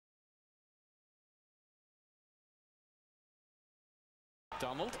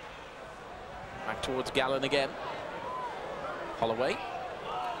Donald. Back towards Gallen again. Holloway.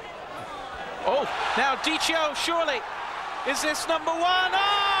 Oh, now Dicio, surely. Is this number one?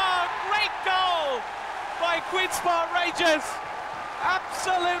 Oh, great goal by Queen's Park Rangers.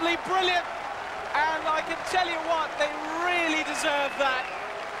 Absolutely brilliant. And I can tell you what, they really deserve that.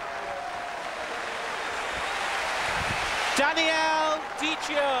 Daniel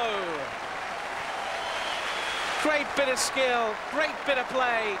Dicio. Great bit of skill, great bit of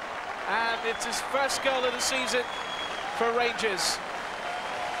play, and it's his first goal of the season for Rangers.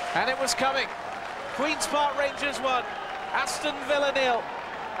 And it was coming. Queen's Park Rangers 1, Aston Villa 0,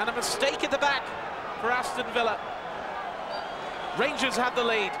 and a mistake at the back for Aston Villa. Rangers had the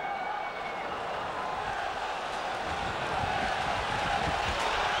lead.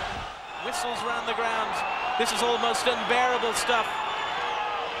 Whistles around the ground. This is almost unbearable stuff.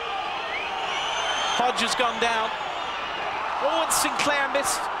 Hodge has gone down. Oh, and Sinclair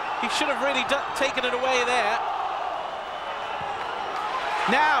missed. He should have really taken it away there.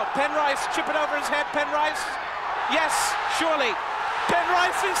 Now, Penrice, chip it over his head, Penrice. Yes, surely.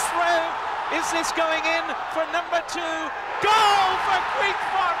 Penrice is through. Is this going in for number 2? Goal for Queen's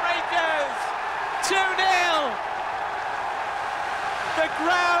Park Rangers! 2-0. The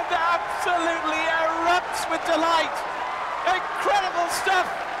ground absolutely erupts with delight. Incredible stuff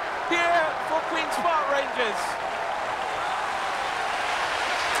here for Queen's Park Rangers.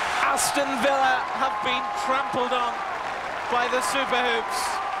 Aston Villa have been trampled on by the Super Hoops.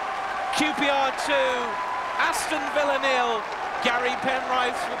 QPR 2, Aston Villa 0. Gary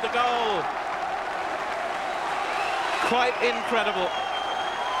Penrice with the goal. Quite incredible.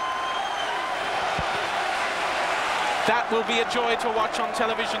 That will be a joy to watch on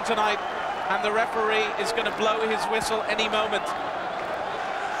television tonight, and the referee is going to blow his whistle any moment.